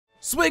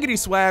Swiggity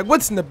swag,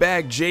 what's in the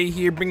bag? Jay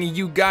here, bringing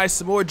you guys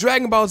some more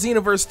Dragon Ball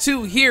XenoVerse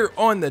 2 here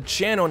on the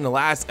channel. In the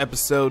last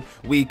episode,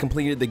 we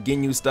completed the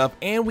Ginyu stuff,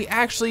 and we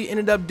actually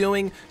ended up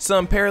doing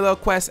some parallel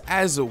quests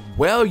as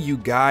well, you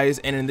guys.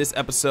 And in this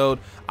episode,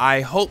 I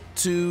hope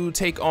to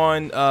take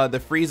on the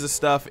Frieza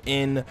stuff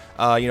in,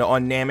 on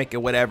Namek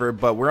or whatever.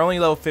 But we're only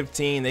level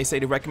 15. They say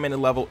the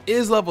recommended level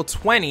is level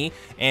 20,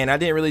 and I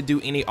didn't really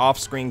do any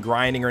off-screen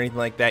grinding or anything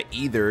like that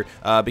either,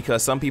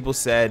 because some people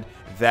said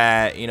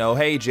that,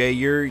 hey Jay,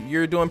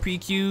 you're doing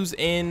PQs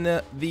in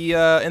the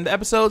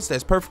episodes.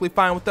 That's perfectly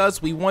fine with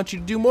us. We want you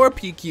to do more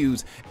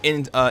PQs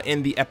in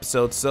the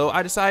episodes. So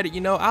I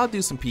decided, I'll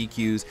do some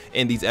PQs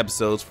in these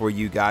episodes for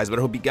you guys. But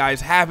I hope you guys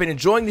have been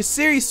enjoying the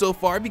series so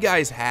far. If you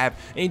guys have,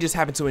 and you just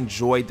happen to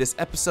enjoy this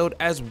episode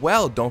as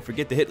well, don't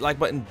forget to hit the like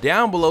button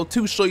down below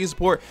to show your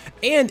support,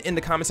 and in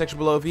the comment section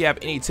below, if you have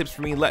any tips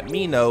for me, let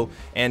me know.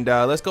 And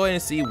let's go ahead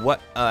and see what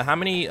how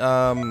many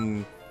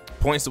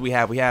points that we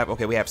have. We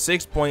have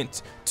 6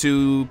 points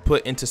to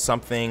put into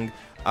something.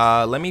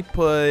 Let me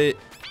put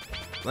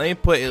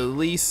at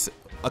least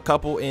a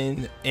couple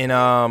in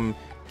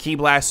Ki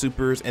Blast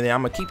Supers, and then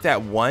I'm gonna keep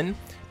that one,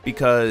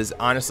 because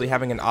honestly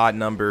having an odd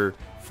number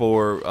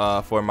for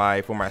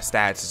my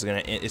stats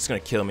is gonna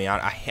kill me. I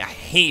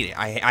hate it.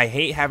 I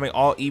hate having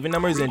all even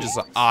numbers and just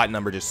an odd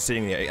number just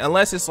sitting there,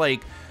 unless it's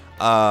like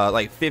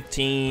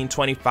 15,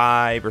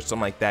 25 or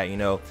something like that,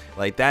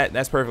 like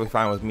that's perfectly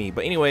fine with me.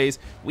 But anyways,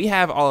 we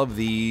have all of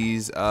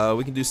these.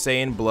 We can do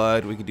Saiyan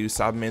Blood, we can do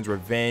Saiyaman's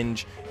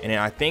Revenge, and then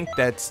I think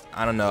that's,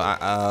 I don't know,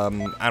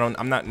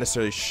 I'm not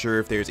necessarily sure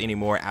if there's any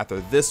more after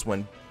this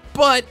one,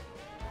 but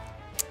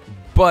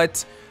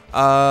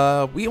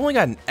we only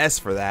got an S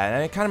for that,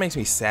 and it kind of makes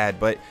me sad,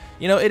 but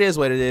it is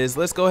what it is.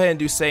 Let's go ahead and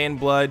do Saiyan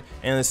Blood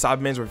and then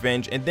Saiyaman's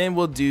Revenge, and then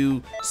we'll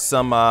do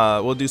some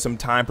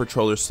Time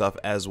Patroller stuff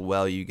as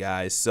well, you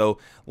guys. So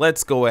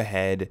let's go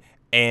ahead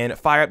and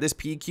fire up this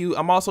PQ.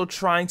 I'm also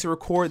trying to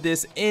record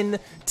this in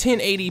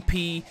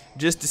 1080p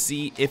just to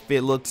see if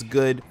it looks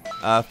good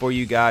for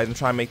you guys. I'm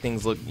trying to make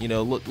things look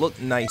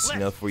look nice,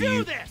 for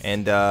you.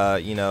 And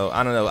I don't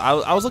know.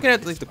 I was looking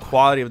at like the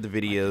quality of the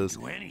videos,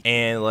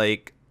 and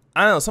like,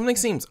 I don't know, something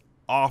seems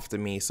off to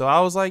me. So I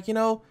was like,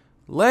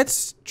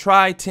 let's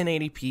try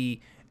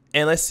 1080p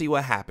and let's see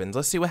what happens.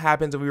 Let's see what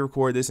happens if we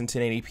record this in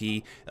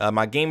 1080p.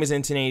 My game is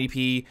in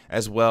 1080p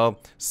as well.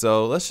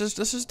 So let's just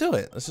do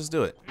it. Let's just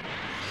do it.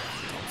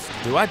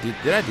 Did I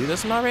do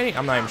this one already?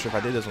 I'm not even sure if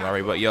I did this one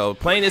already, but yo,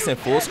 playing this in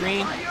full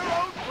screen.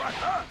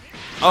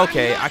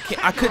 Okay, I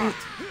couldn't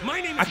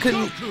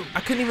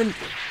even.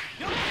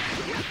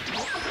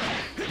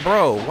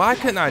 Bro, why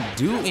couldn't I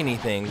do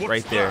anything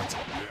right there?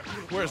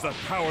 Where's the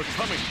power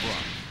coming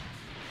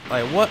from?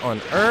 Like, what on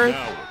earth?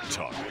 Now we're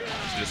talking.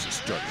 This is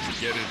starting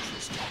to get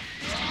interesting.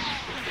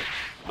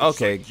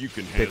 Okay, like you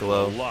can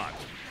Piccolo. handle a lot.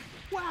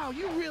 Wow,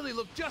 you really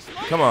look just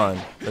like Come on,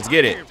 let's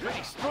get it. You're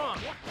pretty strong.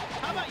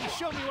 How about you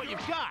show me what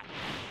you've got?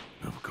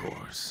 Of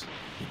course,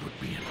 it would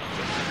be an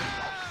honor.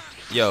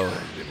 Yo,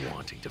 I've been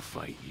wanting to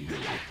fight you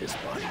with this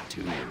body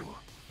too.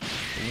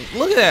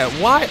 look at that.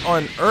 Why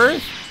on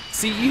earth?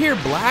 See, you hear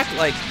Black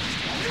like.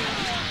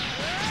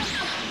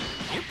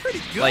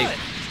 Pretty good.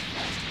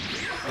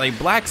 Like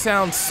Black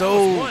sounds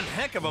so one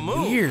heck of a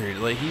move. weird.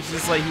 Like he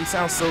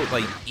sounds so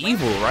like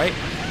evil, right?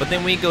 But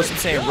then when he goes from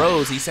saying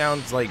Rose, he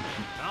sounds like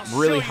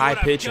really high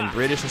pitched and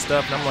British and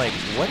stuff. And I'm like,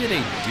 what did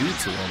they do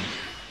to him?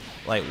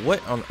 Like,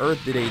 what on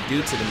earth did they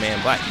do to the man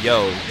Black?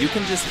 Yo, you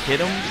can just hit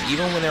him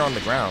even when they're on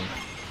the ground.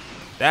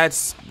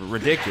 That's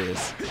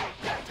ridiculous.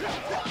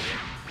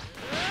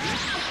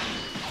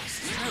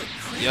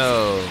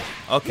 Yo,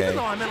 okay. Even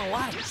though I'm in a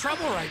lot of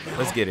trouble right now.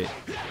 Let's get it.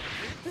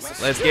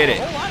 Let's get it.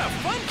 A whole lot of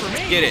fun for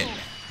me. Get it.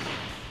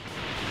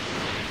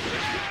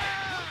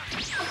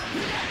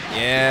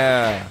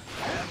 Yeah.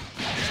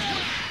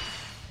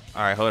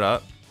 All right, hold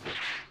up.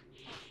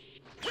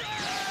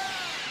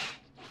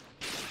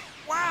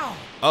 Wow.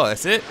 Oh,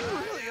 that's it? You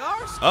really are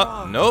Oh,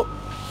 strong. nope.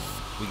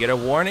 We get a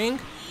warning.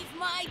 Leave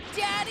my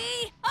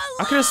daddy alone.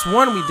 I could have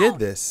sworn we did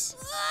this.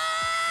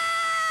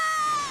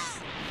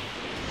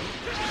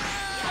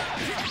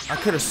 I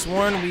could have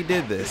sworn we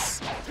did this.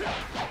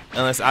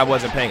 Unless I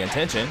wasn't paying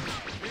attention.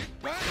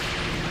 I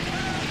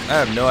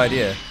have no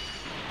idea.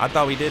 I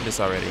thought we did this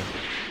already.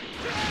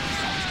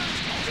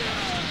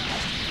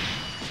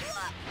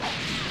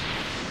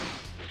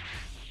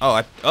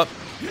 Oh,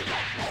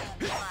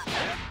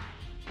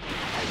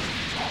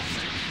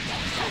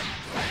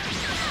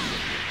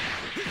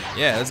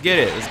 yeah, let's get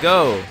it. Let's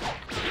go.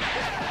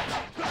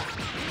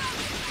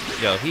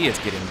 Yo, he is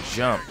getting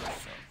jumped.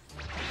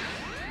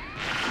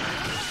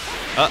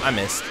 Oh, I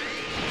missed.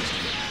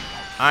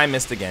 I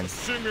missed again.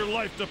 Your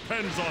life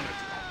depends on it.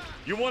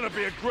 You want to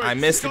be a great I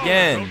missed scholar,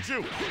 again. Don't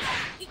you?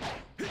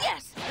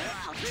 Yes,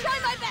 I'll try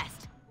my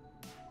best.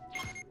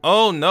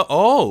 Oh, no.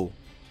 Oh.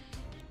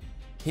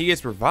 He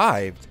gets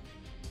revived.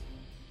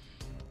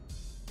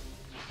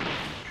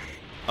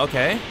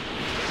 Okay.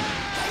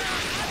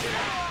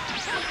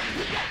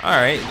 All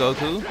right,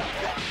 Goku.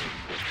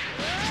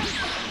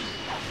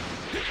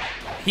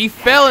 He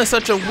fell in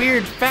such a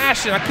weird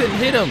fashion. I couldn't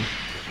hit him.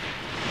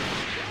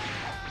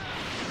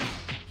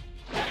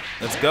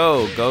 Let's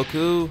go,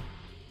 Goku.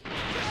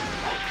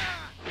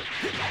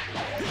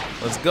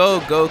 Let's go,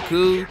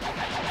 Goku.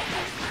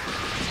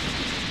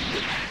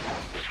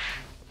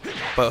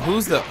 But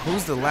who's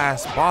the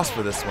last boss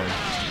for this one?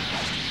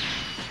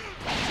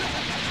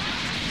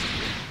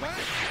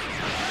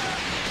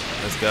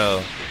 Let's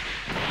go.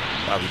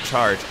 Bobby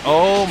charge.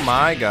 Oh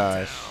my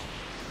gosh.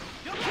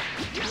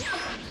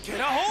 Get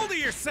a hold of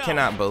yourself.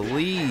 Cannot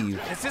believe.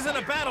 This isn't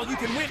a battle you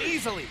can win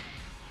easily.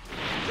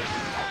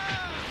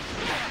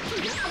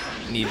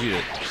 Need you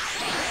to.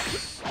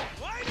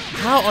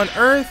 How on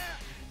earth?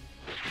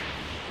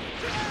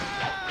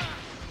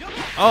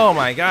 Oh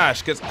my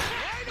gosh, because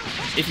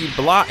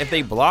if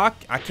they block,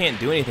 I can't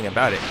do anything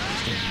about it.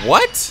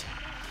 What?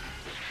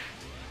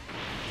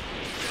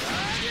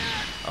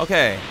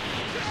 Okay.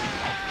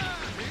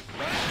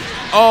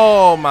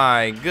 Oh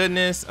my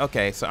goodness.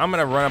 Okay, so I'm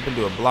gonna run up and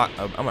do a block.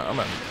 I'm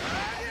gonna.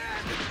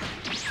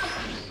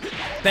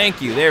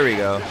 Thank you. There we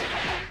go.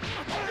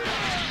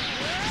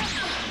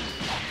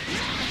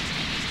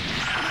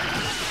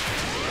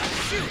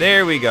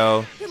 There we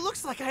go. It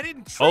looks like I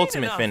didn't train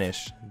Ultimate enough.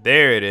 finish.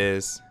 There it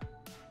is.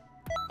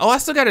 Oh, I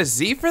still got a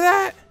Z for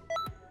that?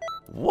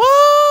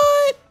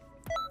 What?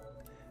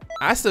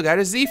 I still got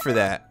a Z for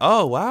that.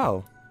 Oh,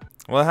 wow.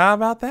 Well, how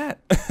about that?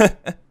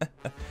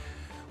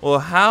 Well,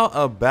 how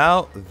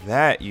about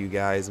that, you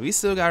guys? We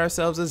still got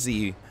ourselves a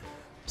Z.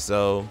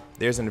 So,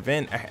 there's an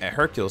event at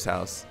Hercule's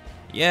house.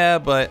 Yeah,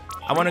 but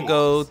I want to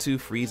go to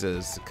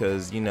Frieza's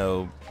because, you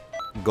know,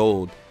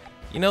 gold.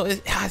 You know,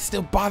 it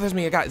still bothers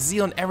me. I got Z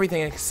on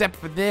everything except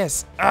for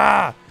this.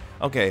 Ah!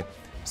 Okay,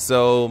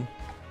 so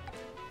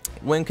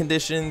win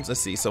conditions.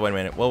 Let's see. So wait a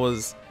minute. What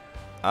was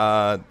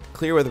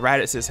clear with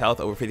Raditz' health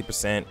over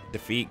 50%.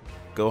 Defeat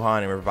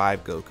Gohan and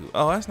revive Goku.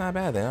 Oh, that's not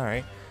bad then. All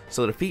right.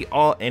 So defeat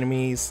all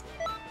enemies.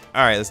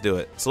 All right, let's do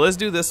it. So let's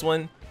do this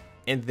one,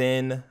 and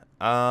then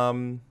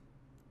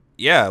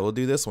yeah, we'll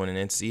do this one and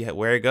then see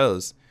where it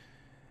goes.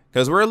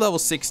 Because we're level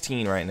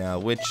 16 right now,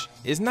 which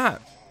is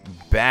not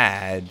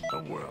bad,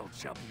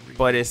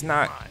 but it's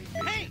not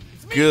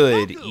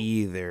good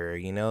either,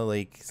 you know,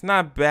 like it's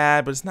not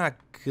bad, but it's not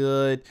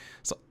good.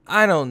 So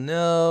I don't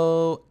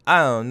know,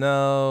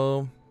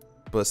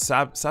 but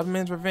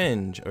Cyberman's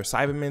Revenge or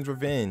Cyberman's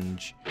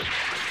Revenge.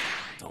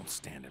 Don't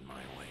stand in my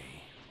way.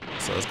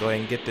 So let's go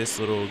ahead and get this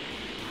little.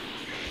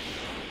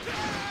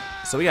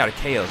 So we got a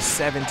KO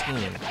 17.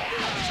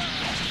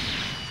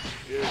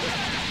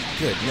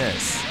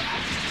 Goodness.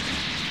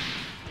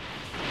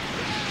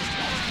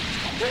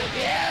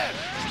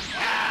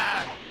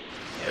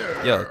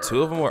 Yo,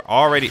 2 of them were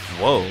already.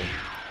 Whoa.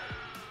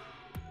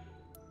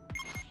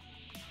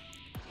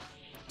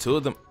 2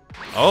 of them.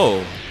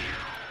 Oh.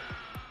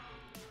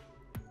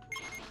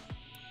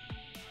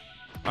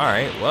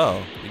 Alright,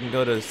 well, we can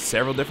go to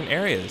several different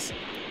areas.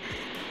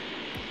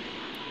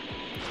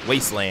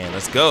 Wasteland,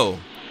 let's go.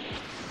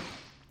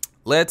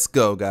 Let's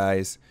go,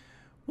 guys.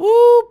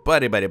 Woo,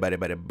 buddy.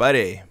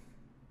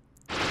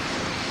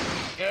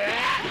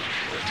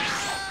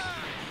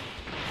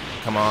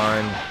 Come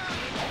on.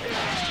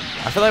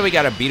 I feel like we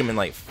gotta beat him in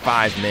like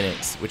 5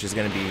 minutes, which is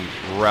gonna be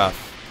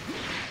rough.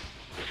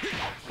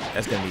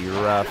 That's gonna be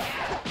rough.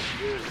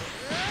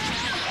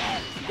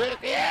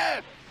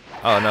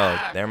 Oh no,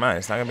 never mind.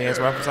 It's not gonna be as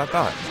rough as I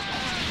thought.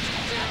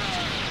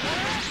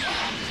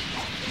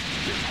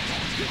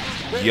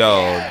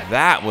 Yo,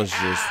 that was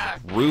just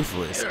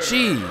ruthless.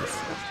 Jeez.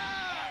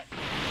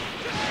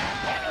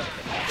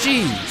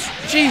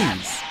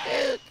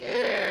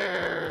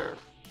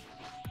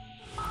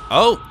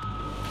 Oh,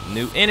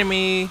 new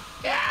enemy.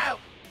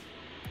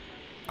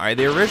 Alright,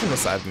 the original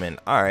Cyberman.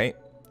 Alright.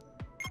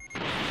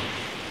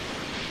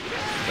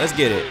 Let's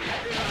get it.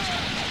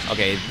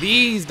 Okay,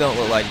 these don't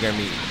look like they're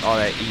gonna be all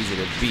that easy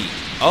to beat.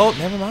 Oh,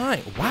 never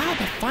mind. Wow,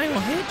 the final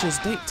hit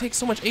just takes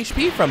so much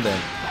HP from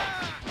them.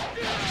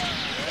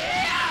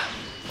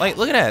 Like,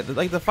 look at that.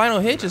 Like, the final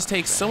hit just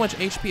takes so much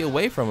HP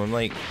away from him.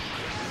 Like,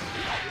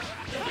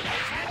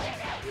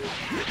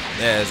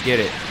 yeah, let's get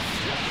it.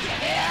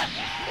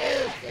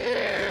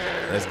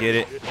 Let's get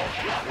it.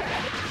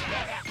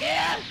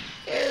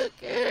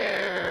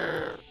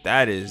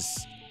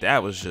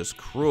 That was just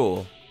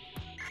cruel.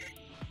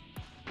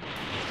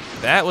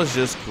 That was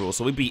just cruel.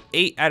 So we beat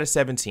 8 out of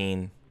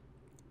 17.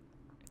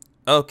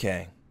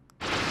 Okay.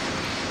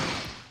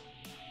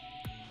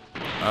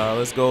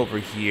 Let's go over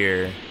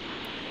here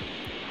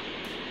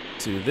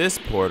to this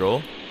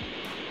portal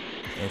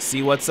and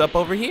see what's up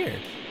over here.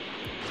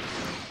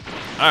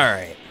 All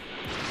right.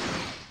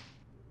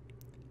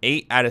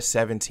 8 out of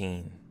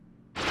 17.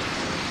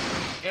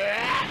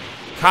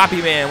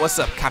 Copy Man, what's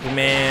up, Copy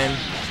Man?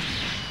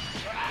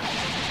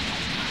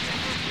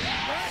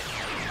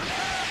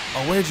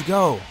 Oh, where'd you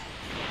go?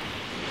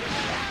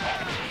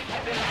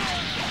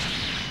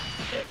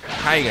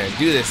 How you gonna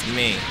do this to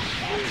me?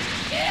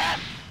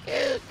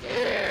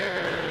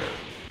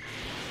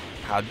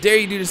 How dare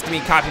you do this to me,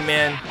 Copy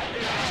Man?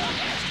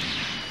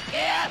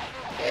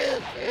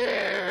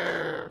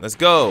 Let's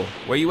go.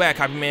 Where you at,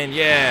 Copy Man?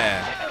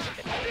 Yeah.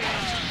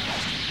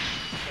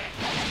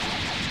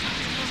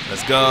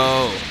 Let's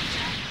go.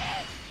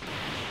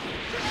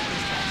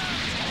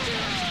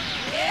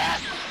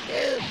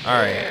 All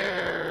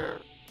right.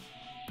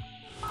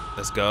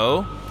 Let's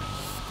go.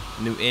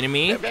 New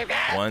enemy.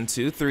 1,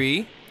 2,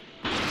 3.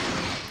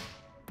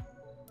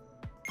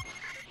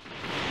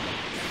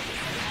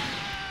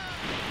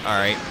 All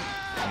right.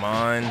 Come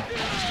on.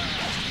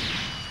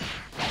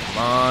 Come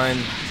on.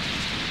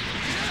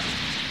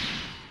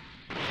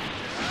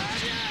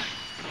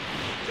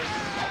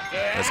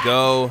 Let's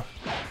go.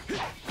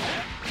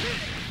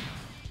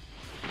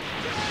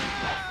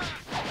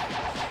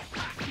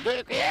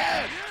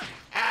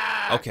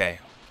 Okay,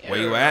 where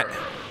you at?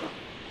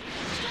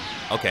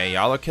 Okay,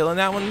 y'all are killing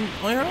that one.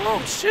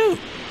 Oh, shoot.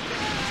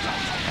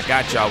 I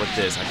got y'all with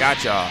this. I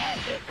got y'all.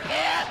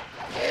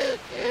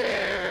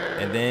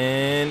 And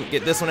then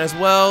get this one as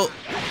well.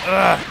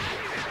 Ugh.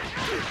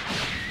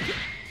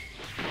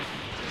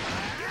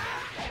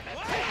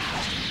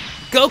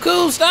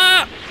 Goku,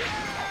 stop!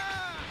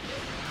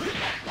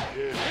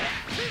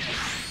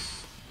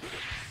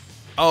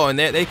 Oh, and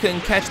they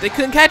couldn't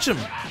catch him.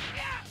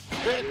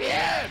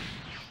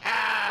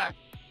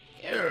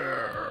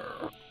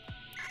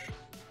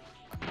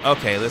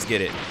 Okay, let's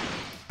get it.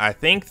 I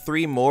think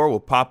 3 more will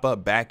pop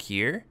up back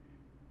here.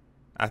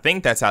 I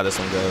think that's how this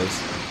one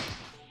goes.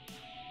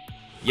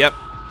 Yep.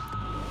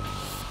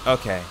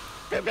 Okay.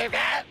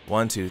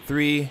 1, 2,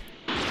 3.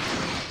 All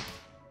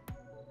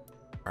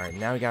right,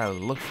 now we gotta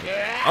look for.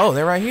 Oh,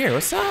 they're right here.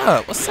 What's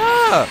up? What's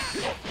up?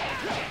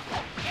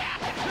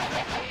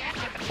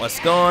 What's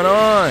going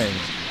on?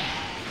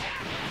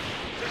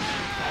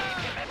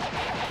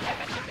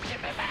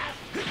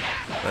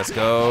 Let's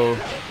go.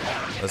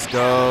 Let's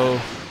go.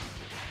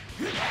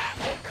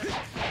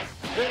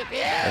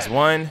 That's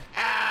one.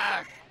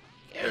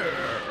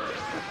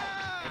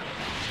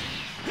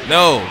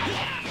 No.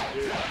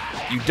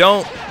 You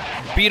don't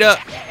beat up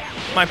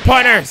my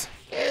partners.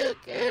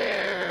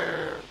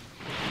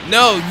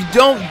 No, you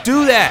don't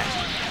do that.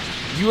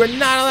 You are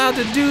not allowed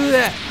to do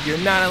that. You're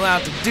not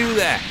allowed to do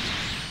that.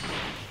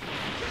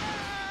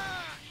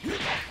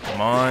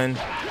 Come on.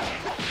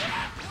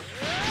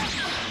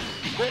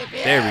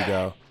 There we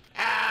go.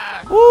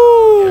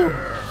 Woo!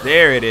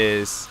 There it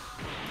is.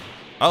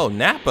 Oh,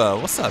 Nappa.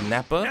 What's up,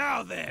 Nappa?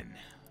 Now then,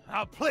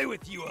 I'll play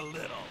with you a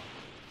little.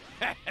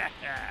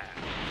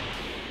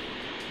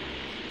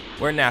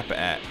 Where Nappa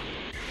at?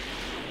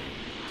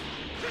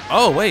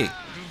 Oh, wait.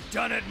 You've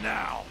done it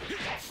now.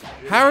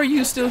 How are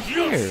you still You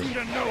don't here? seem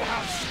to know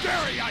how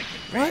scary I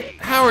can What? be.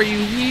 How are you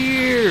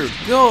here?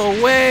 Go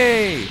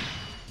away.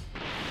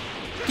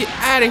 Get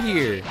out of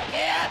here.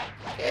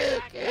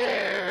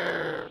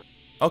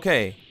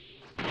 Okay.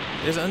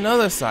 There's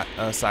another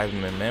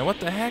Cyberman, man. What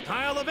the heck?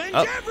 I'll avenge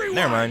Oh, everyone.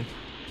 never mind.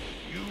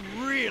 You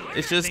really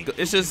It's just- think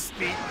it's you just- can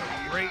beat me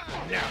right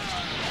now.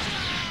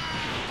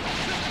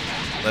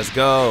 Let's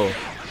go.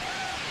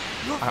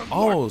 Look I at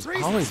more always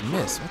reasons.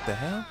 miss. What the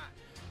hell?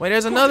 Wait,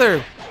 there's another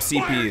Why are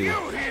CPU.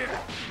 you here?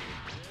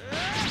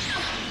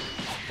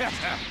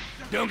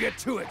 Don't get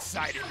too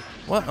excited.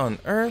 What on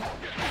earth?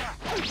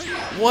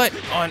 What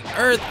on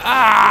earth?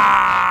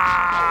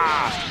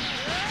 Ah!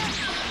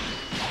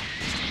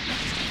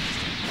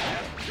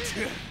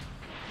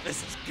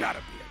 This has got to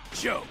be a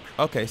joke.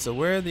 Okay, so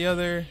where are the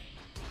other?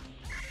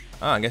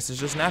 Oh, I guess it's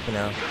just Nappa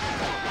now.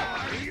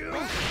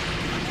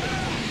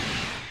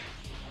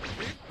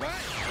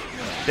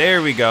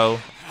 There we go.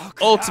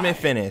 Ultimate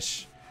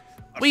finish.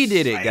 We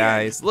did it,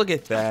 guys. Look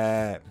at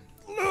that.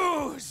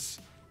 Lose.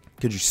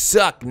 Could you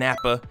suck,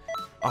 Nappa?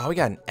 Oh, we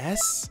got an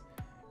S?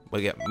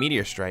 We got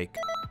Meteor Strike.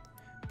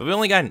 But we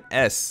only got an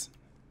S.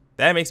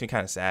 That makes me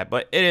kind of sad,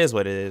 but it is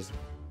what it is.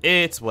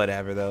 It's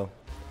whatever, though.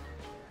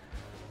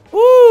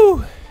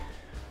 Woo!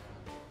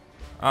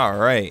 All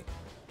right.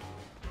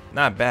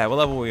 Not bad. What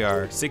level we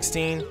are?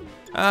 16?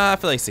 I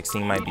feel like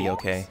 16 might be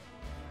okay.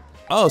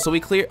 Oh, so we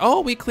cleared.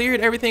 Oh, we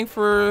cleared everything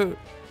for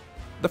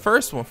the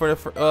first one, for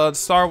the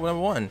star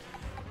 #1.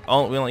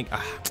 Oh,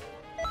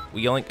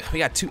 we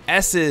got 2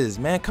 S's,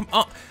 man. Come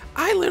on.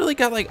 I literally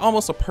got like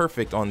almost a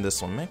perfect on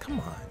this one, man. Come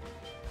on.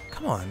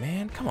 Come on,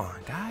 man. Come on,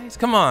 guys.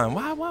 Come on.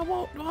 Why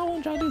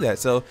won't y'all do that?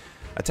 So,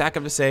 Attack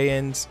of the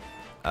Saiyans,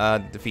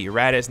 defeat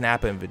Raditz,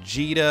 Nappa, and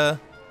Vegeta.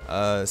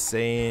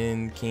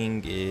 Saiyan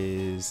King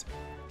is.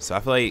 So I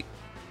feel like.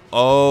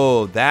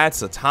 Oh,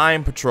 that's a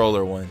Time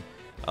Patroller one.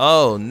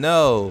 Oh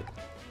no.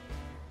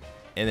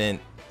 And then.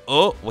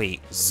 Oh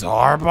wait,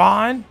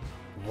 Zarbon?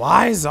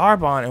 Why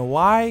Zarbon and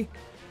why?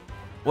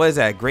 What is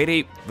that? Grade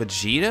 8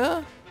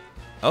 Vegeta?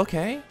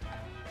 Okay.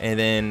 And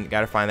then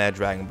gotta find that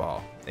Dragon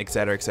Ball,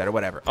 etc.,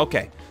 whatever.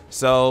 Okay,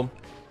 so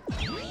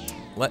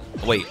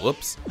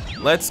whoops.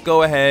 Let's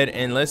go ahead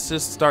and let's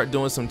just start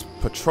doing some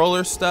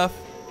patroller stuff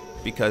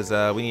because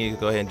we need to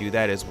go ahead and do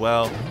that as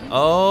well.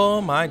 Oh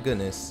my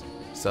goodness.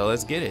 So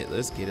let's get it.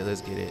 Let's get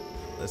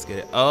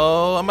it.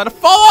 Oh, I'm about to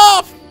fall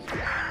off.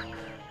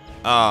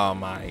 Oh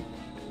my.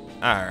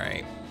 All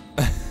right.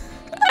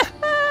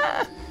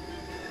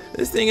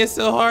 This thing is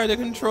so hard to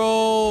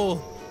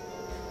control.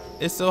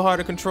 It's so hard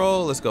to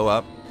control. Let's go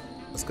up.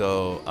 Let's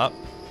go up.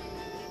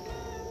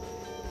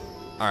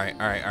 Alright,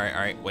 alright, alright,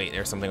 alright. Wait,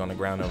 there's something on the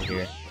ground over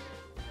here.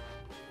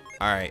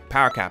 Alright,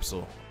 power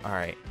capsule.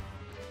 Alright.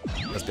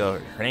 Let's go.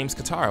 Her name's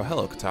Katara.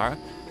 Hello, Katara.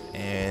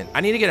 And I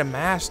need to get a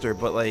master,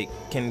 but like,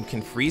 can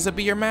Frieza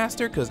be your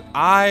master? Because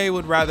I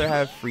would rather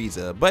have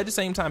Frieza. But at the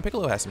same time,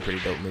 Piccolo has some pretty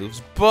dope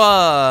moves.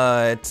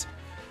 But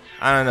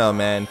I don't know,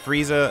 man.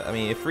 Frieza, I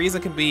mean, if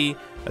Frieza could be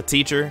a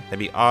teacher, that'd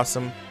be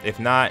awesome. If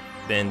not,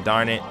 then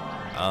darn it.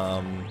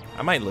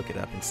 I might look it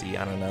up and see.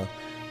 I don't know.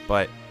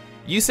 But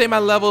you say my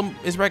level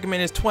is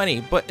recommended as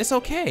 20, but it's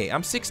okay.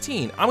 I'm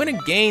 16. I'm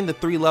gonna gain the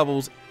 3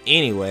 levels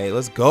anyway.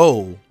 Let's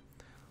go.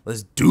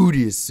 Let's do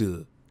this.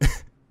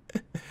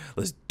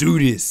 Let's do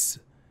this.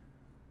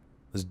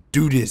 Let's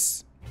do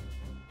this.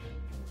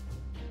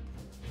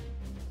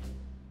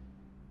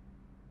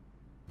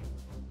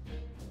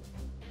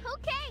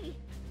 Okay,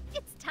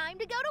 it's time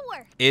to go to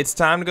work. It's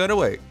time to go to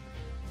work.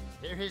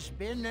 There has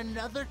been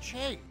another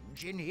change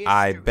in history.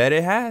 I bet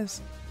it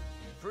has.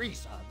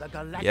 Frieza, the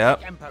Galactic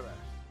Yep. Emperor.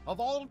 Of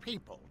all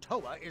people,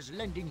 Toa is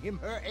lending him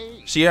her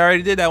aid. She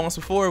already did that once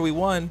before. We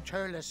won.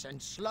 Turles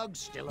and Slug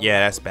still Yeah,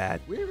 around. that's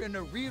bad. We're in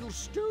a real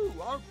stew,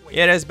 aren't we?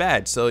 Yeah, that's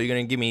bad. So you're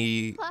gonna give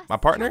me Plus, my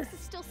partner? Trunks is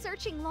still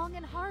searching long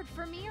and hard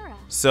for Mira.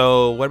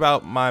 So what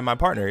about my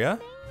partner? Yeah.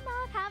 May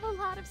not have a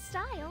lot of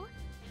style,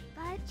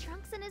 but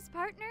Trunks and his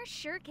partner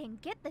sure can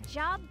get the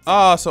job done.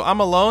 Oh, so I'm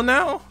alone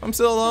now? I'm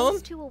still alone?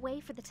 Those two away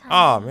for the time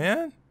Oh being.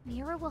 man.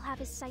 Mira will have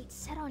his sights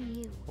set on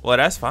you. Well,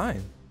 that's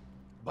fine.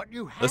 But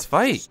you have Let's to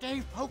fight.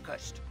 stay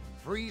focused.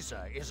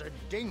 Frieza is a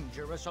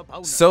dangerous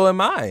opponent. So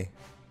am I.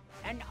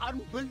 An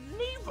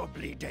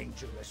unbelievably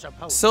dangerous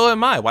opponent. So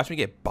am I. Watch me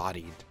get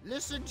bodied.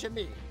 Listen to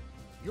me.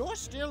 You're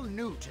still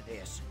new to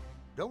this.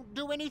 Don't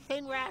do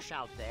anything rash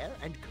out there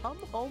and come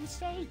home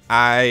safe.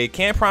 I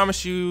can't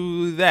promise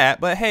you that,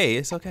 but hey,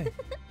 it's okay.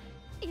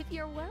 If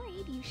you're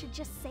worried, you should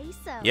just say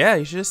so. Yeah,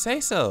 you should just say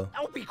so.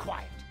 Oh, be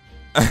quiet.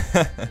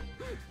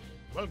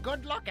 Well,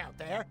 good luck out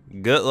there.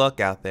 Good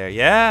luck out there.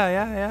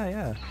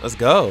 Yeah. Let's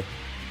go.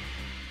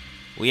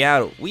 We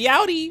out. We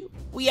outie.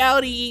 We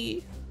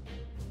outie.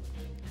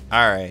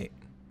 All right.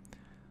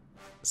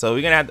 So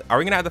we're gonna have. Are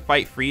we gonna have to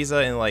fight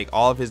Frieza in like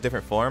all of his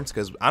different forms?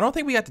 Because I don't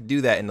think we got to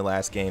do that in the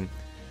last game.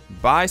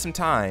 Buy some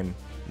time.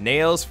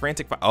 Nail's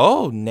frantic.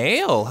 Oh,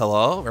 Nail.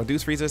 Hello.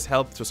 Reduce Frieza's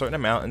health to a certain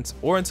amount,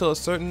 or until a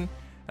certain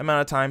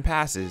amount of time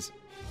passes.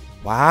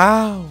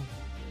 Wow.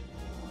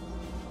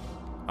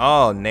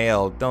 Oh,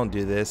 Nail. Don't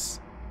do this.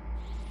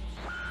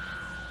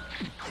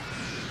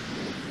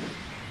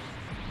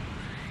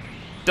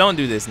 Don't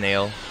do this,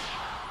 Nail.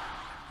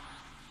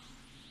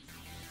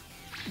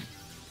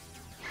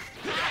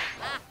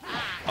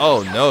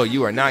 Oh no,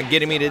 you are not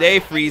getting me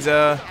today,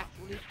 Frieza.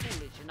 Actually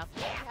foolish enough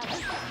to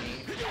challenge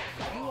me.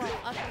 You are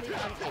utterly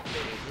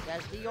uneducated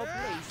as to your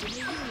place in the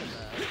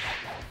universe.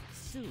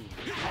 Soon,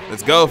 you will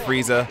Let's be go, more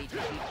Frieza. ready to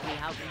teach me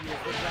how to use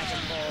the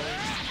Dragon Balls.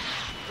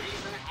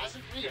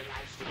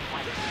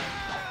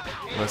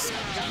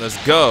 Let's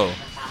go.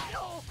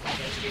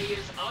 He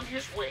is on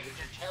his way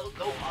to tell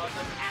Gohan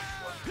the password.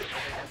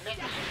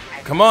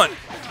 Come on,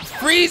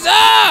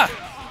 Frieza!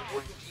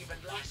 Wouldn't even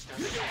last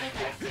a second.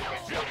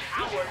 It's the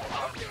power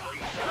of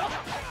Frieza.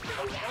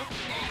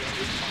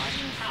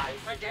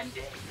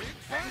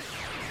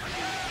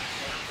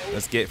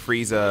 Let's get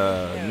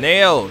Frieza.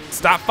 Nail,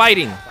 stop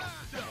fighting.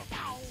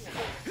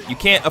 You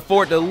can't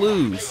afford to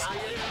lose.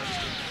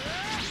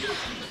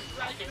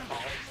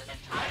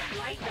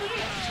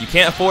 You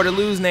can't afford to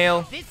lose,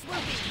 Nail. This will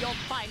be your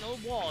final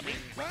warning.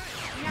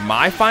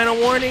 My final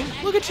warning?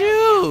 Look at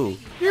you.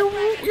 You're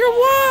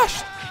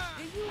washed.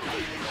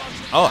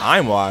 Oh,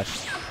 I'm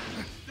washed.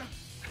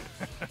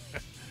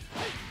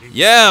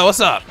 Yeah, what's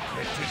up?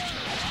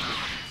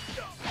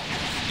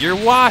 You're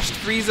washed,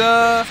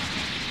 Frieza.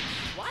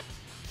 What?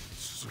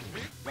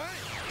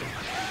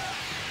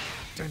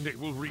 And they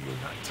will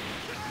reunite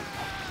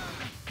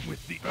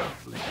with the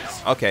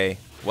Earthlings. Okay,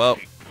 well,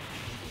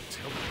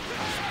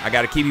 I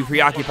gotta keep you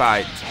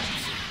preoccupied.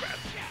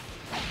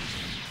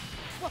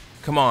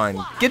 Come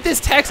on, get this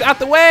text out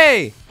the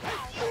way.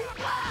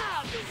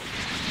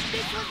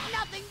 This was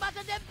nothing but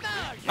a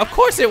diversion. Of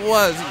course it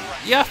was.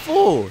 Yeah,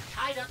 fool.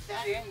 Tied up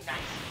that end nice.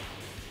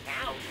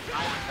 Now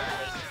try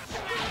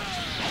first.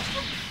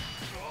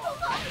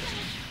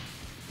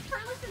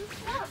 Turles and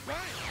Slug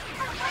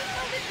are right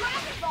the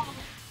Dragon Ball.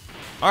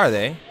 Are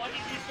they? What did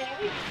you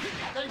say?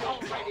 They've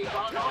already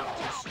gone off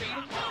to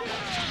steal.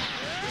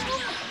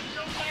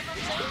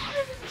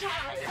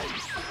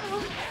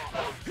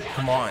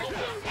 Come on.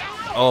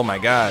 Oh my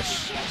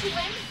gosh.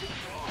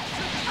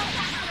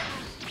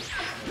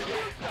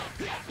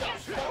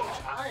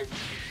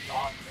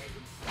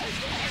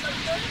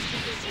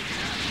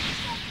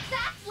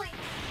 Exactly.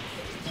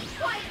 Just be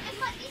quiet and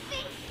let me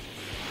think.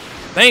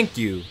 Thank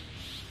you.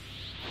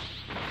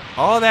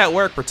 All that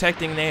work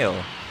protecting Nail.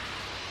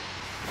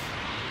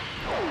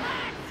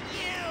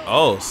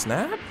 Oh,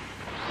 snap?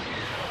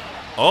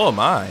 Oh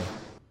my.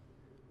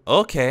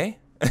 Okay.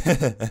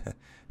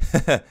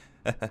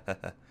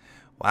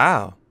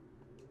 Wow.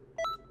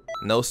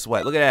 No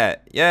sweat. Look at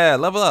that. Yeah,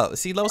 level up.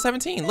 See, level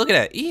 17. Look at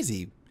that.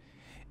 Easy.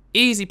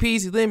 Easy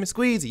peasy lemon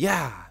squeezy.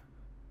 Yeah.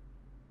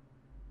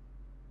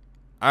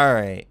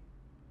 Alright.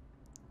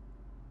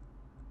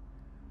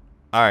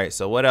 Alright,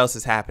 so what else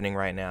is happening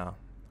right now?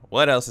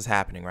 What else is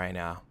happening right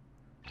now?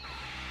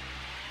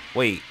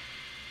 Wait.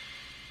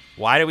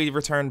 Why did we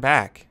return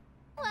back?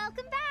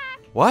 Welcome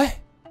back. What?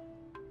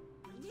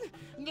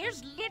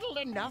 There's little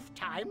enough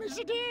time as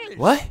it is.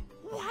 What?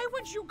 Why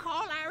would you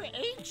call our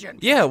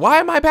agent? Yeah, why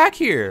am I back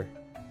here?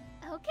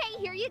 Okay,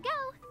 here you go.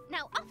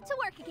 Now off to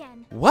work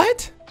again.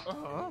 What?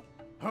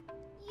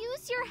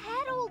 Use your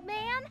head, old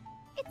man.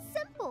 It's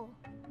simple.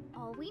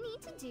 All we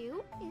need to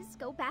do is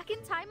go back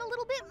in time a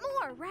little bit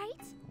more,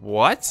 right?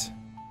 What?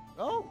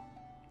 Oh,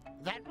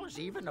 that was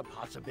even a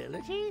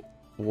possibility?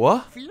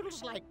 What?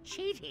 Feels like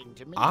cheating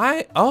to me.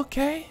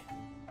 Okay.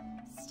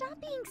 Stop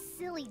being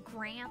silly,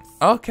 Gramps.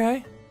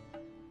 Okay.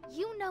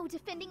 You know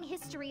defending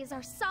history is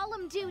our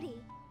solemn duty.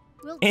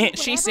 We'll do And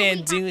she whatever said we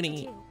have to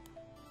duty. do.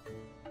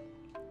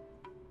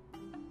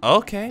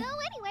 Okay. So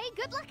anyway,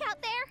 good luck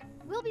out there.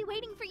 We'll be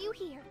waiting for you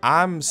here.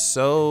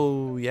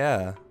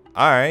 Yeah.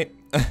 Alright.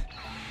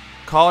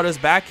 Called us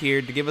back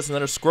here to give us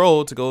another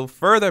scroll to go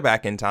further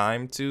back in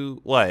time to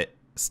what?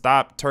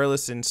 Stop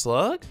Turles and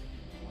Slug?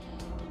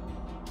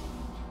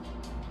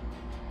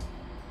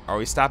 Are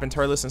we stopping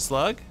Turles and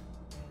Slug?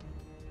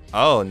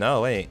 Oh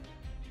no, wait.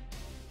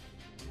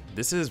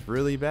 This is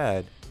really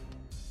bad.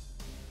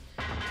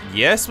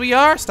 Yes, we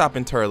are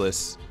stopping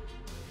Turles.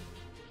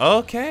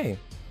 Okay.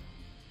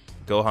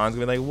 Gohan's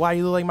gonna be like, why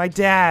you look like my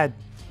dad?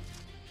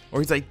 Or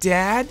he's like,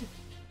 Dad?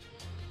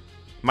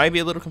 Might be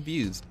a little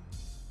confused.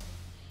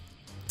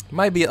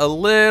 Might be a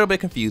little bit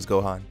confused,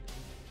 Gohan.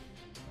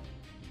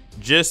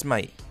 Just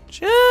might.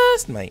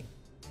 Just might.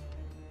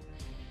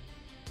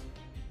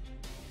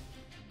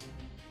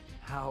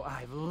 How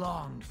I've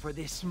longed for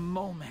this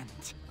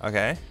moment.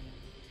 Okay.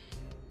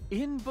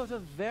 In but a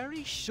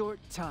very short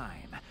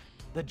time,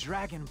 the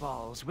Dragon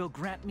Balls will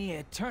grant me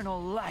eternal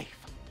life.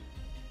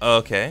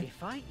 Okay.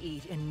 If I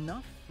eat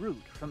enough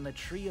fruit from the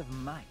Tree of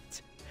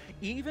Might,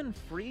 even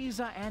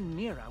Frieza and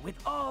Mira, with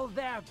all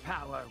their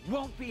power,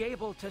 won't be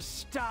able to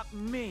stop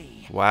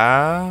me.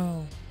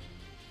 Wow.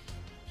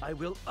 I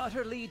will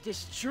utterly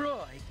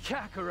destroy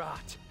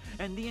Kakarot,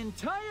 and the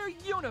entire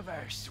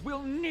universe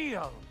will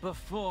kneel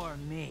before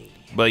me.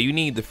 But you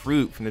need the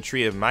fruit from the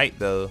Tree of Might,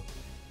 though.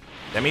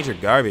 That means you're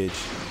garbage.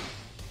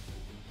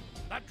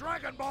 The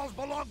Dragon Balls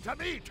belong to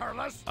me,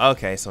 Turles.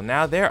 Okay, so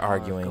now they're Our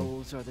arguing.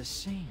 goals are the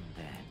same,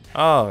 then.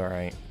 All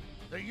right.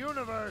 The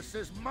universe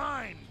is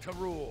mine to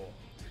rule,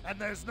 and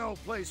there's no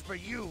place for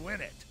you in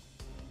it.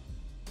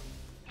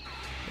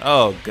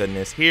 Oh,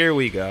 goodness. Here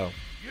we go.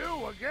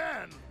 You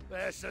again?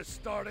 This is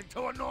starting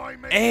to annoy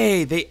me.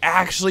 Hey, they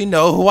actually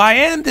know who I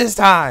am this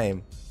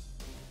time.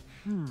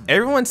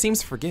 Everyone seems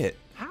to forget.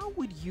 How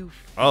would you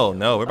feel Oh,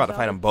 no, we're about to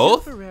fight them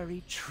both?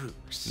 temporary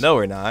truce? No,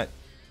 we're not.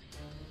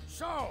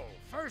 So,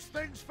 first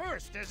things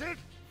first, is it?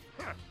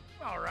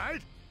 All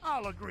right,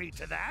 I'll agree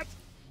to that.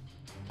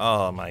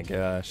 Oh, my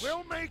gosh.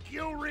 We'll make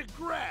you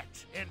regret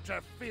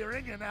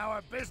interfering in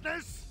our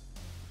business.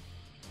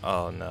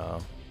 Oh,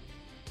 no.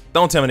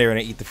 Don't tell me they're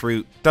gonna eat the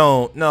fruit.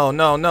 Don't. No,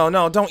 no, no,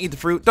 no. Don't eat the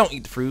fruit. Don't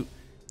eat the fruit.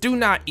 Do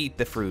not eat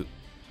the fruit.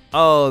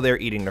 Oh, they're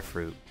eating the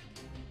fruit.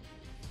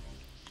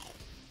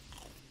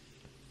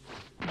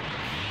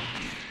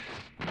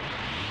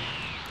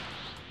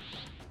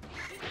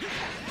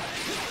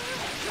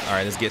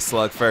 Alright, let's get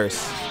Slug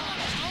first.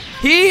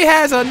 He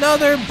has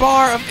another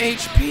bar of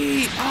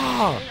HP.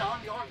 Oh.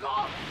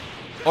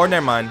 Or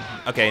never mind.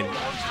 Okay.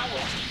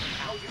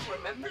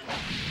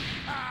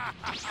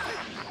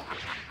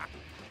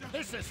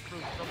 This is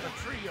fruit from the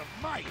Tree of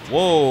Might.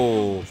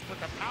 Whoa. With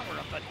the power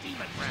of the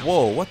demon realm.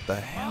 Whoa, what the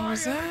hell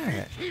was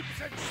that?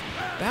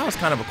 That was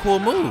kind of a cool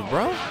move,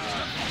 bro.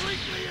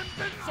 Completely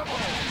invincible.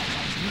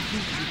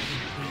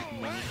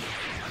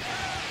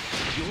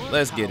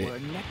 Let's get it. Power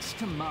next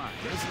to mine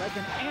is like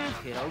an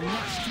anthill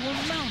next to a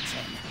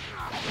mountain.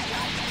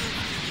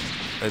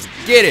 Let's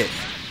get it.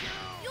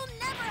 You'll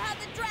never have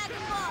the Dragon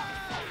Ball.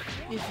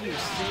 If you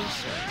say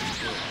so.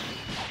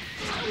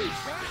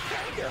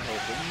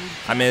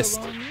 I missed.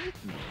 Along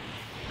with me.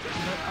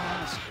 But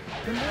honestly,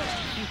 the more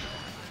people,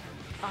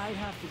 I'd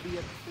have to be a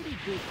pretty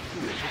big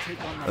fool to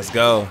take on that. Let's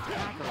go.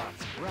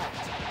 Kakarot's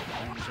brat.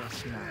 I'm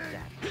just not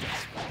that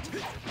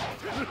desperate.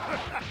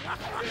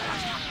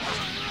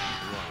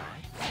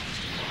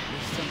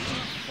 Is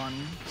something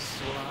funny,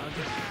 Slug?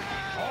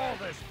 All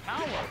this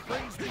power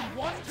brings me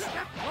one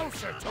step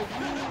closer to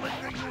ruling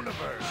the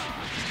universe.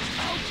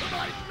 How could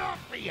I not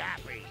be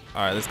happy?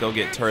 All right, let's go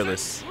get Turles.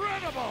 It's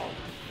incredible.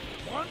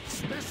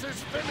 Once this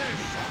is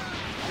finished,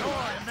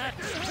 you're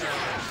next.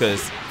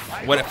 Because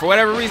for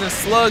whatever reason,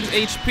 Slug's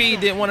HP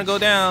didn't want to go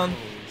down.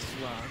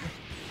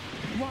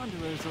 Slug.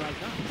 Wanderers like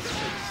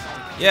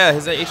us. Yeah,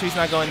 his HP's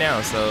not going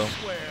down, so.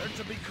 Swear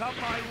to become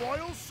my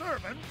royal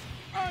servant,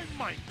 I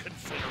might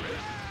consider it.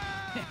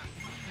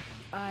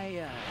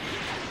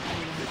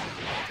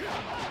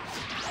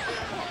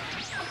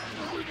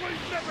 We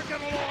never get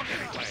along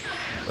anyway.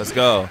 Let's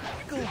go.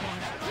 Are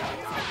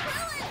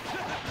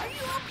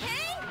you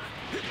okay?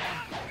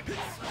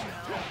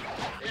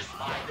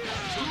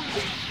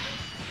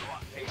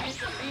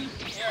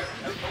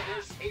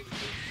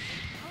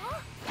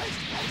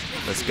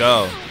 Let's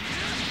go. You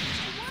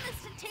want us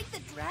to take the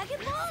Dragon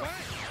Ball?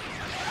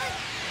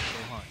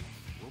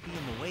 We'll be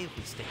in the way if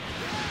we stay.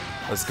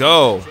 Let's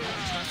go.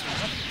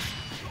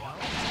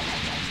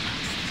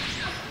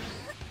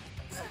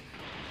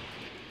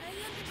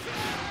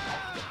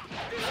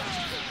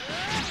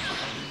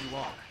 You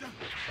are,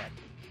 but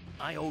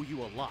I owe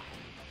you a lot.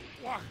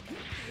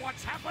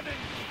 What's happening?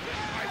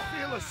 I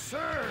feel a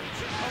surge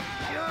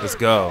of pure Let's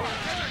go.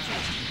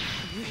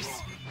 energy.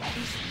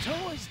 Is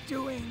Toa's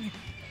doing?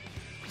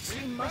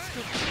 She must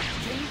have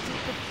tainted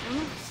the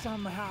fruit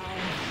somehow.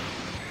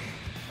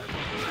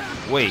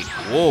 Wait,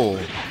 whoa.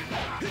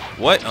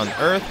 What on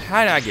earth?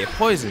 How did I get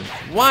poisoned?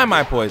 Why am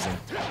I poisoned?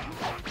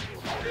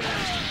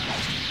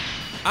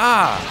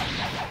 Ah.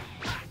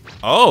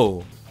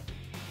 Oh.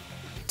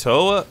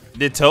 Toa?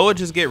 Did Toa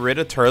just get rid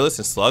of Turles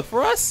and Slug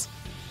for us?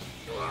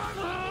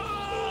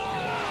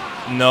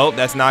 Nope,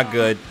 that's not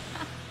good.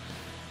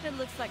 It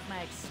looks like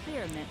my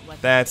experiment was.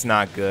 That's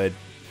not good.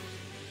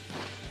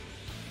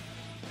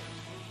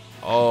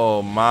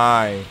 Oh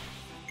my.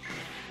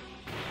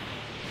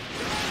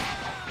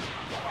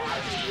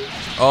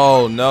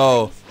 Oh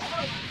no.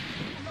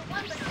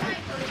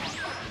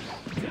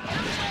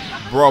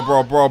 Bro.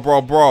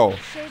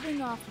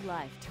 Shaving off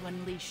life to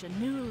unleash a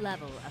new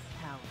level of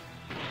power.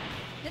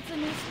 It's a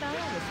new spell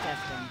I was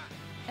testing,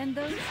 and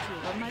those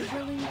two are my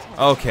willing testers.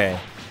 Okay.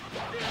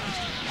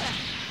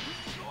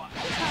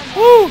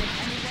 Woo!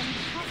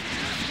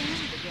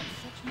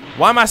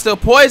 Why am I still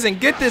poisoned?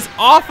 Get this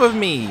off of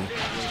me.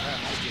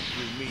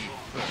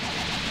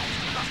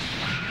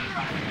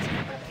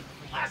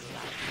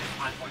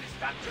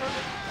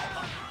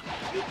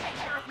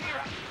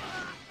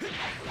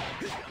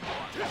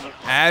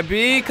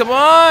 Abby, come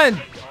on!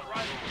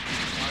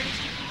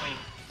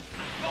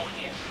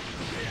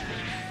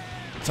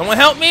 Someone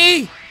help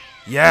me!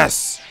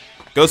 Yes!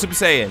 Go Super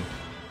Saiyan.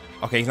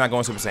 Okay, he's not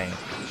going Super Saiyan.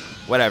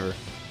 Whatever.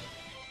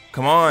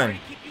 Come on.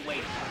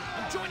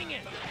 I'm joining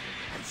in.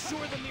 I'm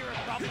sure the mirror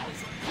problem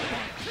is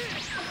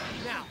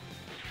now.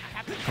 I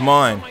have to Come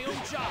on. my own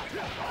job.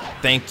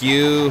 Thank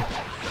you.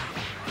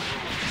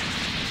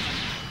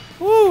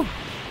 Woo!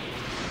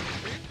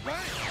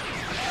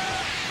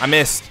 I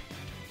missed.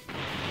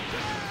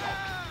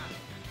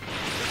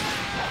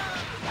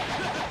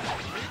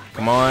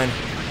 Come on.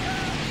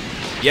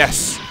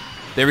 Yes.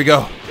 There we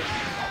go.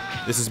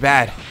 This is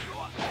bad.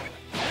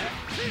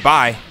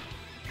 Bye.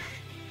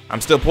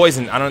 I'm still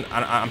poisoned.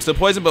 I'm still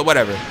poisoned, but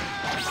whatever.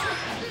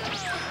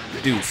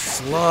 Dude,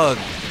 Slug.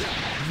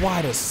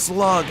 Why does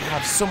Slug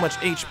have so much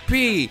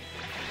HP?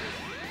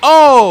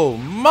 Oh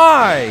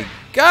my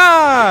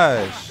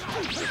gosh.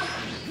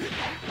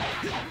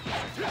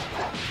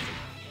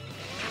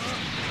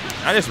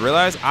 I just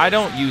realized I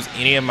don't use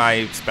any of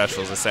my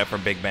specials except for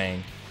Big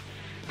Bang.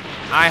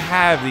 I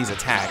have these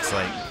attacks,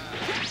 like,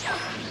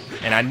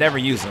 and I never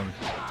use them.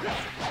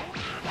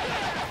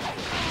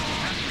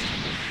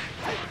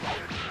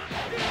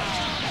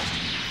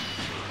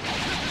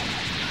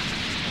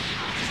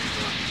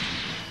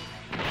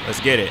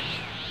 Let's get it.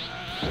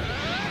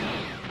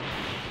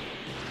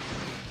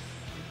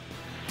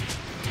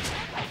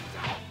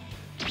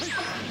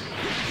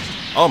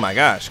 Oh my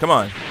gosh, come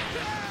on.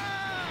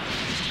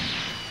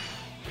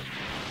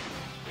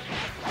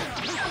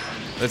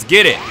 Let's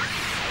get it.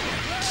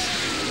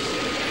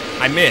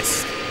 I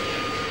missed.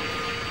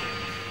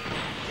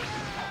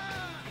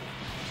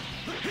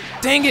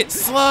 Dang it,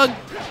 Slug.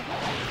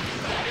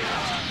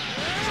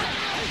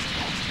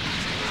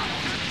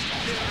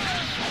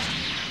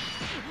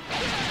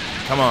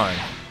 Come on.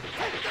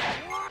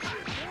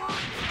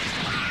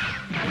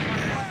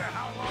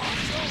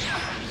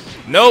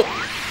 Nope.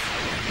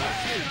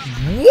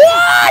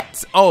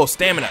 What? Oh,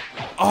 stamina.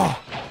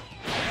 Oh.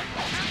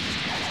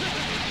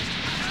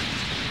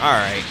 All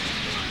right.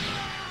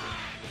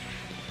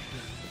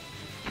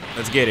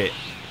 Let's get it.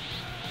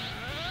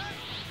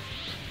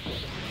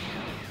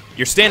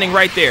 You're standing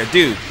right there,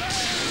 dude.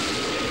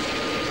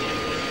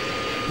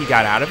 He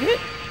got out of it?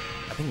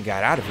 I think he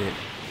got out of it.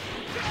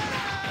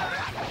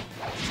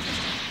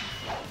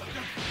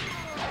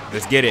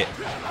 Let's get it.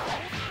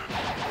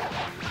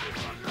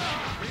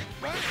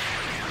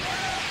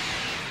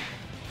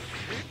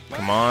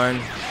 Come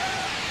on.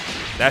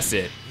 That's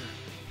it.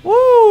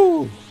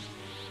 Woo!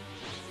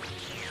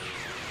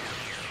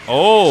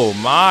 Oh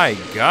my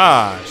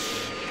gosh.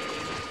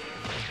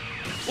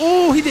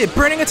 Ooh, he did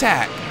burning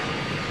attack.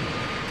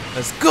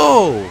 Let's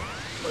go.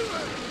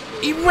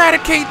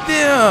 Eradicate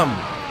them.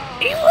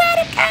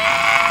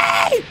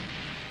 Eradicate.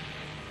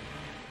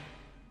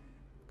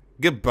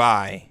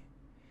 Goodbye.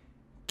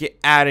 Get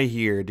out of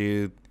here,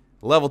 dude.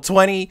 Level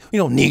 20? We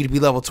don't need to be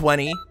level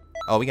 20.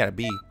 Oh, we gotta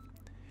be.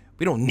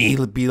 We don't need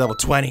to be level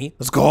 20.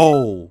 Let's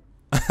go.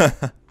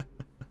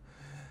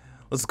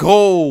 Let's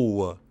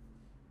go.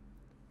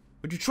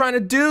 What you trying to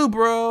do,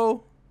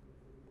 bro?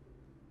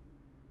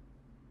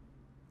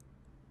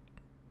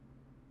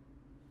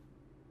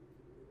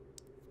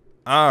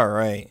 All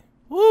right.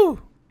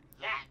 Woo.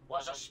 That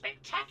was a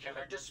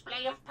spectacular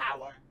display of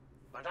power,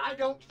 but I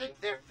don't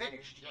think they're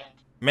finished yet.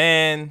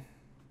 Man.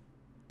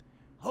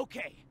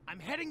 Okay, I'm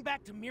heading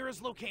back to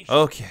Mira's location.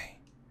 Okay.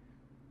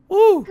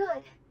 Woo.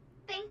 Good.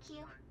 Thank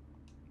you.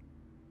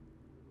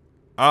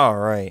 All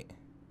right.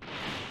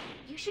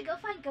 You should go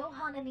find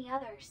Gohan and the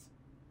others.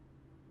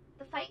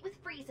 The fight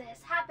with Frieza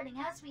is happening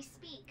as we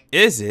speak.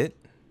 Is it?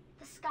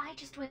 The sky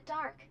just went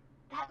dark.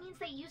 That means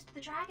they used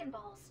the Dragon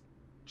Balls.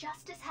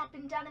 Justice had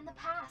been done in the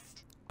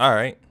past. All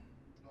right.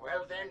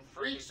 Well, then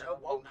Frieza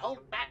won't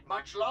hold back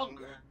much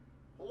longer.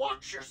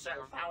 Watch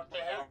yourself out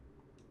there.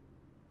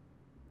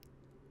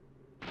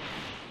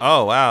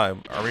 Oh, wow.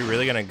 Are we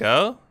really going to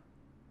go?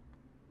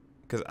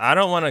 Because I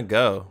don't want to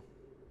go.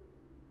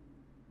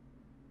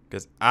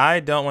 Because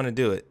I don't want to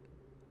do it.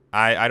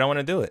 I don't want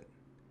to do it.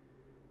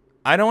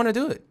 I don't want to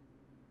do it.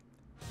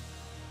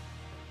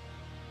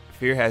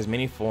 Fear has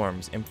many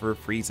forms. Emperor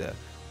Frieza.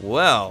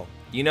 Well,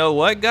 you know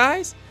what,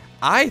 guys?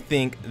 I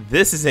think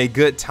this is a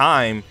good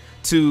time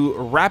to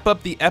wrap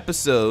up the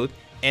episode.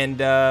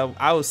 And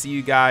I will see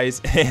you guys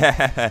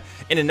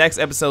in the next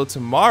episode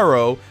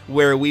tomorrow,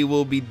 where we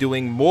will be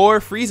doing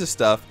more Frieza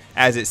stuff,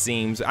 as it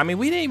seems. I mean,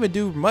 we didn't even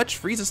do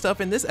much Frieza stuff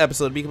in this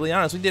episode, to be completely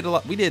honest. We did a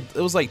lot. It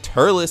was like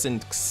Turles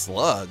and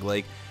Slug.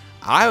 Like,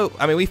 I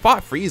mean, we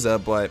fought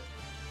Frieza, but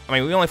I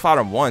mean, we only fought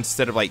him once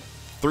instead of like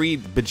 3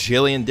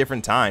 bajillion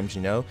different times,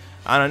 you know?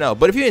 I don't know.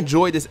 But if you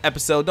enjoyed this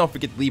episode, don't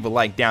forget to leave a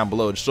like down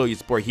below to show your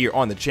support here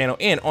on the channel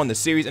and on the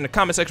series. In the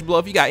comment section below,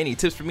 if you got any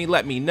tips for me,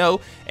 let me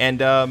know.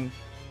 And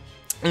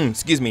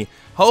excuse me,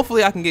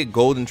 hopefully I can get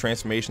golden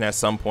transformation at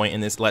some point in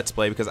this let's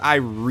play, because I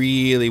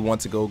really want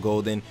to go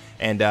golden.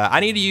 And I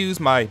need to use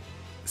my,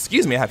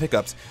 excuse me, I have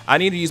hiccups. I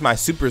need to use my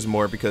supers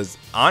more, because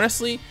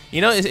honestly,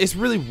 you know, it's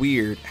really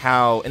weird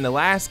how in the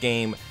last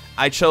game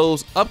I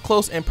chose up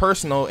close and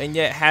personal and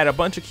yet had a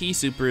bunch of key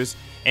supers,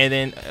 and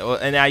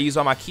then I use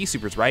all my key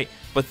supers, right?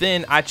 But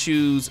then I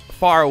choose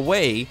far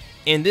away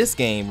in this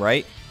game,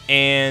 right?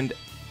 And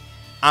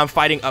I'm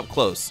fighting up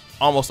close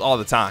almost all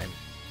the time.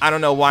 I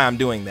don't know why I'm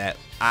doing that.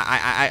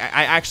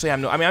 I actually have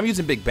no, I mean, I'm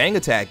using Big Bang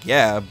Attack,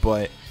 yeah,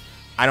 but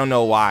I don't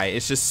know why.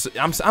 It's just,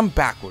 I'm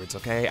backwards,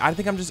 okay? I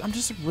think I'm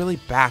just really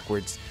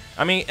backwards.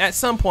 I mean, at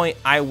some point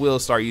I will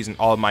start using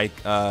all of my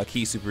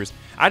key supers.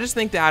 I just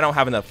think that I don't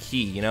have enough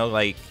key, you know,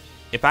 like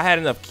if I had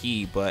enough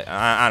key, but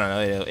I don't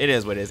know, it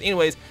is what it is.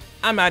 Anyways,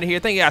 I'm out of here.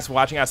 Thank you guys for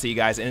watching. I'll see you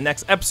guys in the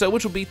next episode,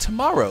 which will be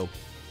tomorrow.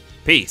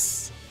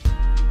 Peace.